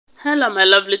Hello my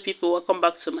lovely people, welcome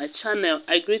back to my channel.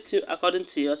 I greet you according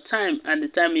to your time and the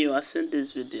time you are seeing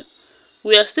this video.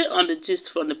 We are still on the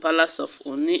gist from the palace of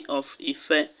Ooni of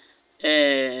Ife.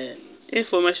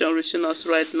 Information reaching us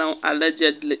right now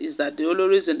allegedly is that the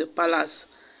Olories in the palace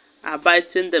are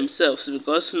biting themselves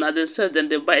because now themselves then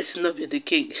they bite, not be the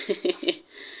king.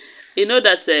 You know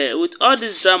that with all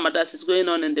this drama that is going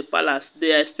on in the palace,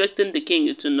 they are expecting the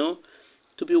king to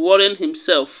be worrying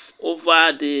himself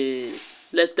over the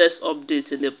latest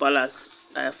update in the palace.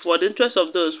 For the interest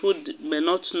of those who may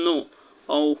not know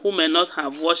or who may not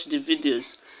have watched the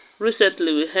videos,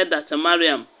 recently we heard that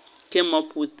Mariam came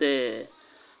up with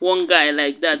one guy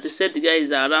like that. They said the guy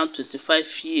is around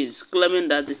 25 years, claiming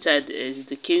that the child is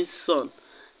the king's son,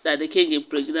 that the king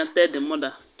impregnated the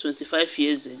mother 25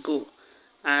 years ago.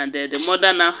 And the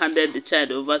mother now handed the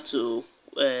child over to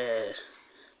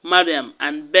Mariam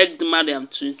and begged Mariam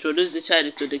to introduce the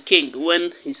child to the king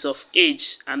when he's of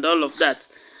age and all of that.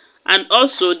 And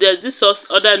also there's this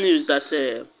other news that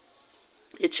a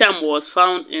charm was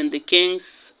found in the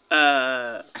king's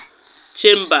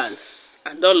chambers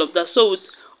and all of that. So with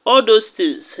all those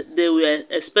things, they were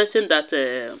expecting that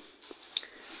they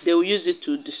will use it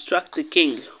to distract the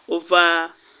king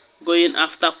over going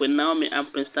after Queen Naomi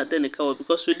and Prince Tadenikawo,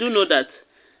 because we do know that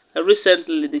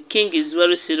recently the king is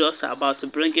very serious about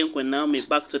bringing Queen Naomi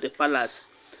back to the palace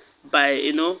by,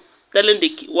 telling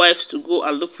the wives to go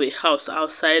and look for a house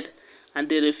outside, and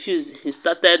they refused. He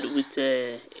started with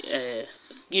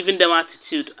giving them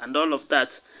attitude and all of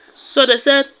that. So they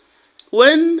said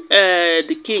when they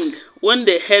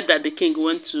heard that the king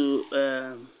went to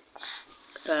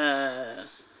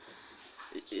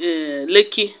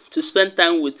Lekki to spend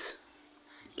time with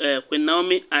Queen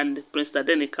Naomi and Prince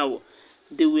Tadenikawo,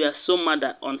 they were so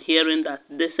mad on hearing that.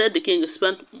 They said the king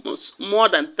spent more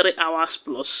than 3 hours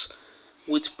plus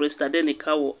with Prince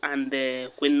Tadenikawo and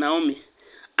Queen Naomi.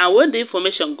 And when the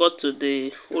information got to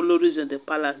the Olories in the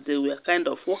palace, they were kind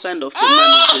of, what kind of a man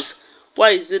is this?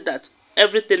 Why is it that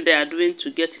everything they are doing to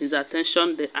get his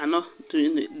attention, they are not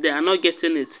doing it, they are not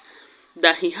getting it?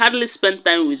 That he hardly spent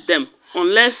time with them,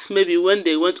 unless maybe when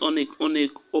they went on a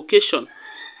occasion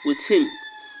with him,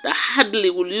 that hardly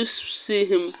will you see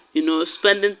him,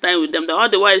 spending time with them. That all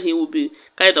the while he will be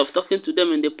kind of talking to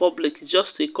them in the public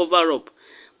just to cover up.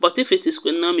 But if it is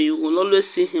Queen Naomi, you will always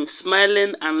see him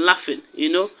smiling and laughing,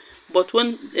 But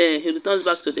when he returns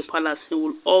back to the palace, he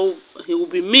will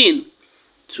be mean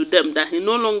to them. That he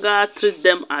no longer treats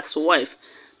them as wife.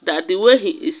 That the way he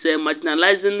is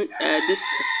marginalizing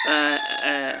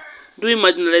doing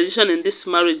marginalization in this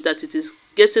marriage, that it is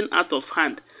getting out of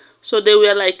hand. So they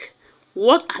were like,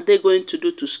 what are they going to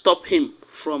do to stop him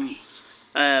from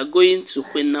going to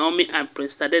Queen Naomi and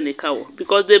Prince Tadenikawo?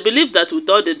 Because they believe that with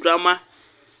all the drama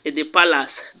in the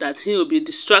palace, that he will be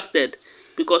distracted.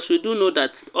 Because we do know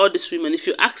that all these women, if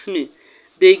you ask me,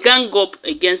 they gang up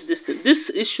against this thing. This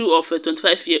issue of a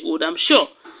 25-year-old, I'm sure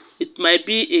it might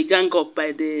be a gang up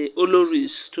by the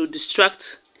Olories to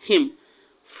distract him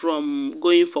from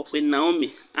going for Queen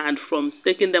Naomi and from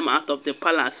taking them out of the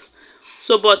palace.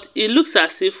 So, but it looks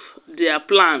as if their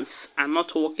plans are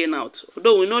not working out.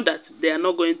 Although we know that they are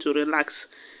not going to relax.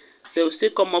 They will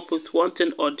still come up with one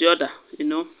thing or the other,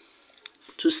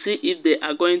 to see if they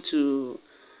are going to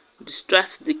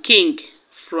distract the king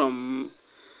from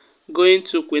going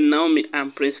to Queen Naomi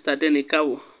and Prince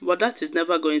Tadenikawo. But that is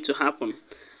never going to happen.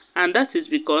 And that is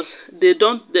because they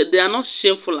are not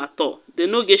shameful at all. They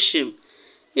no get shame.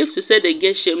 If to say they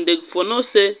get shame, they for no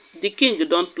say the king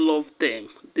don't love them.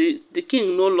 The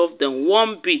king no love them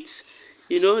one bit.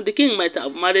 The king might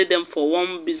have married them for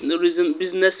one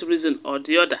business reason or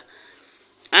the other.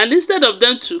 And instead of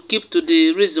them to keep to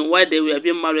the reason why they were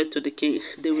being married to the king,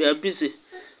 they were busy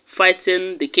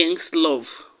fighting the king's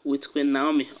love with Queen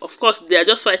Naomi. Of course, they are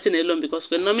just fighting alone because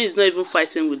Queen Naomi is not even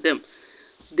fighting with them.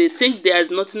 They think there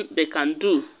is nothing they can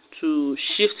do to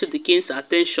shift the king's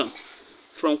attention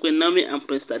from Queen Naomi and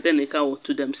Prince Tadenikawo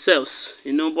to themselves,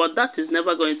 but that is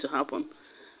never going to happen.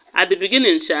 At the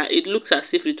beginning, it looks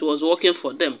as if it was working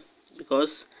for them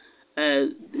because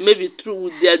maybe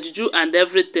through their juju and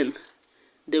everything,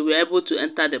 they were able to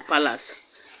enter the palace.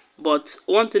 But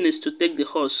one thing is to take the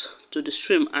horse to the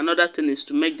stream, another thing is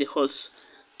to make the horse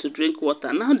to drink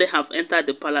water. Now they have entered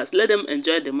the palace. Let them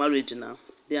enjoy the marriage now.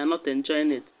 They are not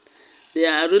enjoying it. They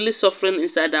are really suffering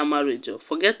inside that marriage.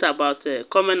 Forget about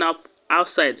coming up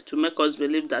outside to make us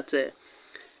believe that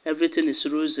everything is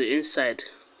rosy inside.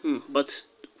 But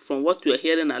from what we are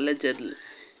hearing allegedly,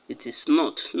 it is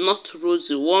not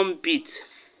rosy one bit,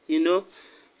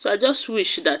 So I just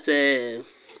wish that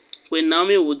Queen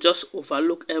Naomi would just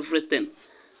overlook everything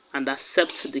and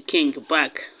accept the king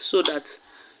back, so that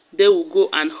they will go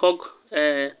and hug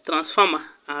transformer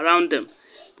around them,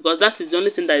 because that is the only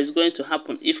thing that is going to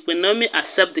happen. If Queen Naomi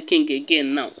accept the king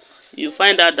again now, you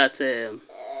find out that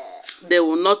they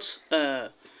will not.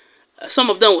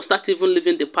 Some of them will start even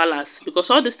leaving the palace, because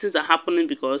all these things are happening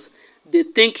because they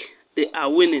think they are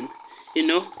winning. You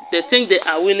know, they think they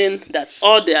are winning, that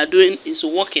all they are doing is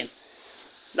working.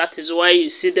 That is why you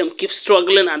see them keep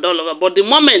struggling and all over. But the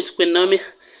moment Queen Naomi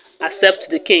accepts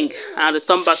the king and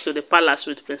return back to the palace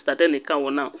with Prince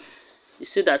Tadenikawo now, you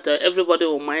see that everybody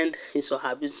will mind his or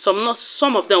her business.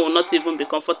 Some of them will not even be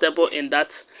comfortable in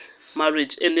that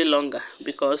marriage any longer,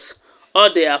 because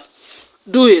all they are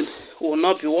doing will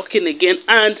not be working again.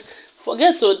 And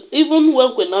forget to, even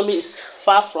when Queen Naomi is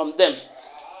far from them,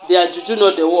 their juju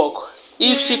know the work.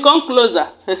 If she come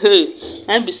closer,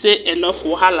 and be say enough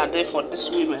wahala there for these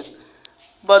women.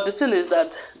 But the thing is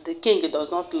that the king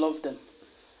does not love them.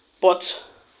 But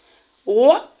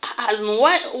what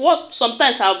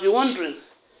sometimes I'll be wondering,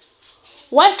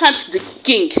 why can't the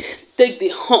king take the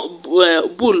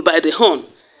bull by the horn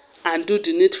and do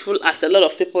the needful, as a lot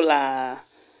of people are,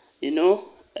 you know,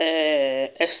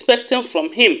 expecting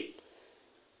from him?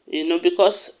 You know,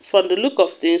 because from the look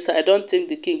of things, I don't think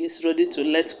the king is ready to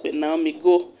let Queen Naomi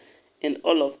go in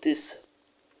all of this.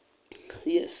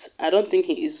 Yes, I don't think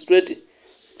he is ready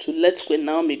to let Queen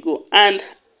Naomi go. And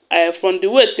from the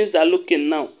way things are looking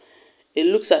now, it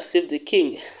looks as if the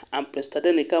king and Prince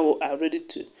Tadenikawo are ready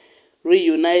to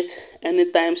reunite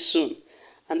anytime soon.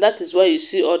 And that is why you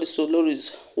see all the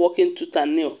Olories working tooth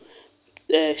and nail,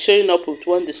 showing up with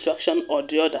one distraction or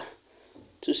the other,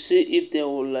 to see if they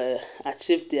will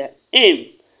achieve their aim.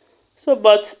 So,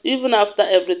 but even after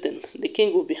everything, the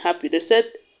king will be happy. They said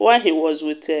while he was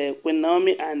with Queen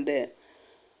Naomi and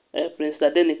Prince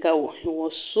Tadenikawo, he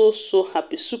was so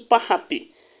happy, super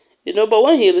happy. You know, but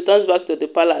when he returns back to the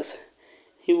palace,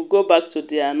 he will go back to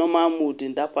their normal mood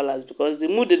in that palace, because the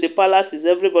mood in the palace is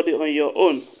everybody on your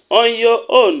own. On your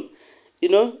own. You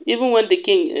know, even when the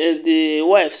king, the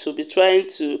wives will be trying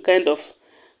to kind of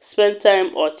spend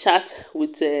time or chat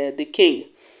with the king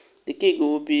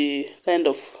will be kind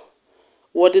of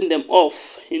warding them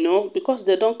off, you know, because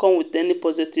they don't come with any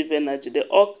positive energy. They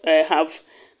all have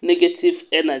negative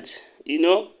energy, you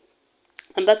know,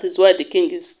 and that is why the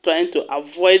king is trying to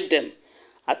avoid them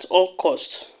at all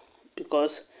costs,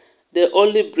 because they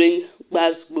only bring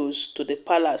gbas to the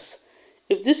palace.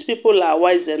 If these people are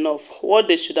wise enough, what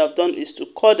they should have done is to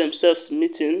call themselves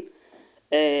meeting,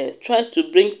 try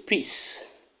to bring peace.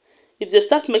 If they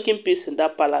start making peace in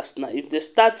that palace now, if they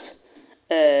start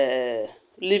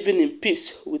living in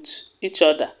peace with each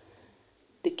other,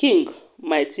 the king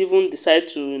might even decide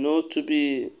to, you know, to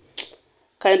be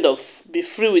kind of be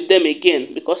free with them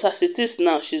again, because as it is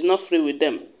now, she's not free with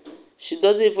them. She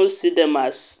doesn't even see them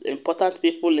as important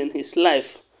people in his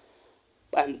life,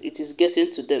 and it is getting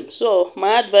to them. So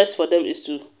my advice for them is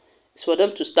for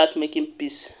them to start making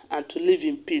peace and to live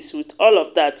in peace with all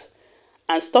of that,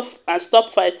 and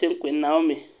stop fighting Queen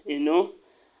Naomi, you know,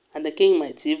 and the king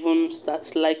might even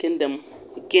start liking them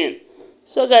again.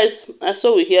 So guys, and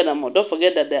so we hear them more. Don't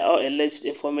forget that they are all alleged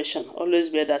information. Always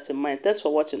bear that in mind. Thanks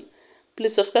for watching.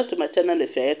 Please subscribe to my channel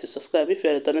if you're here to subscribe. If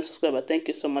you're a returning subscriber, thank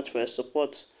you so much for your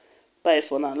support. Bye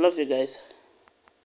for now. Love you guys.